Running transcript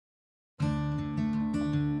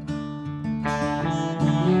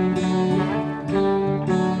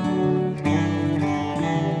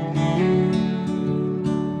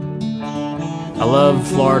love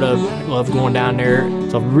Florida. I love going down there.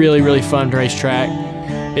 It's a really, really fun racetrack.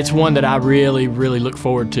 It's one that I really, really look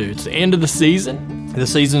forward to. It's the end of the season. The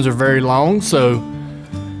seasons are very long, so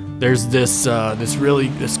there's this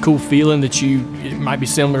cool feeling that it might be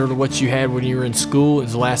similar to what you had when you were in school.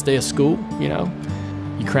 It's the last day of school, you know.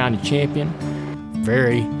 You crown your champion.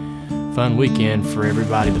 Very fun weekend for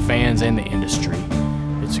everybody, the fans and the industry.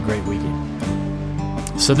 It's a great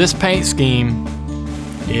weekend. So this paint scheme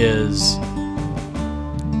is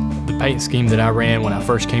the paint scheme that I ran when I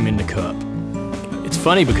first came into Cup. It's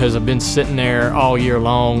funny because I've been sitting there all year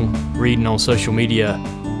long reading on social media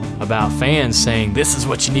about fans saying, this is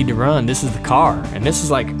what you need to run, this is the car. And this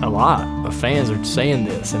is like a lot of fans are saying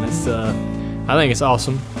this, and it's I think it's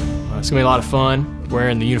awesome. It's gonna be a lot of fun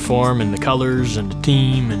wearing the uniform and the colors and the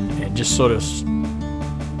team and just sort of,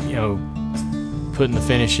 you know, putting the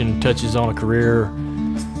finishing touches on a career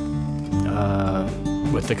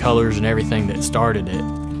with the colors and everything that started it.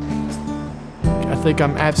 I think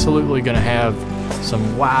I'm absolutely gonna have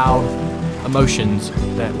some wild emotions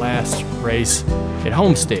that last race at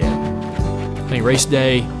Homestead. I think race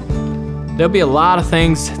day, there'll be a lot of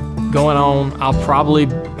things going on. I'll probably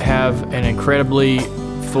have an incredibly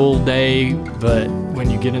full day, but when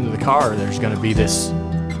you get into the car, there's going to be this,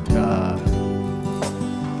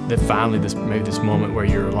 maybe this moment where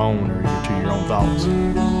you're alone or you're to your own thoughts.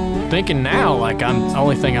 Thinking now, like the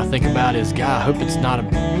only thing I think about is, God, I hope it's not a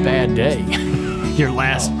bad day. your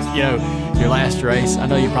last race. I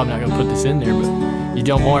know you're probably not going to put this in there, but you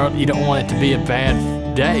don't want it to be a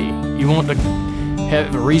bad day. You want to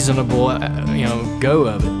have a reasonable, go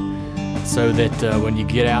of it, so that when you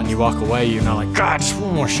get out and you walk away, you're not like, God, just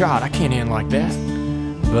one more shot. I can't end like that.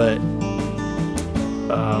 But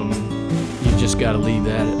you just got to leave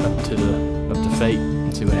that up to fate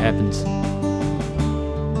and see what happens.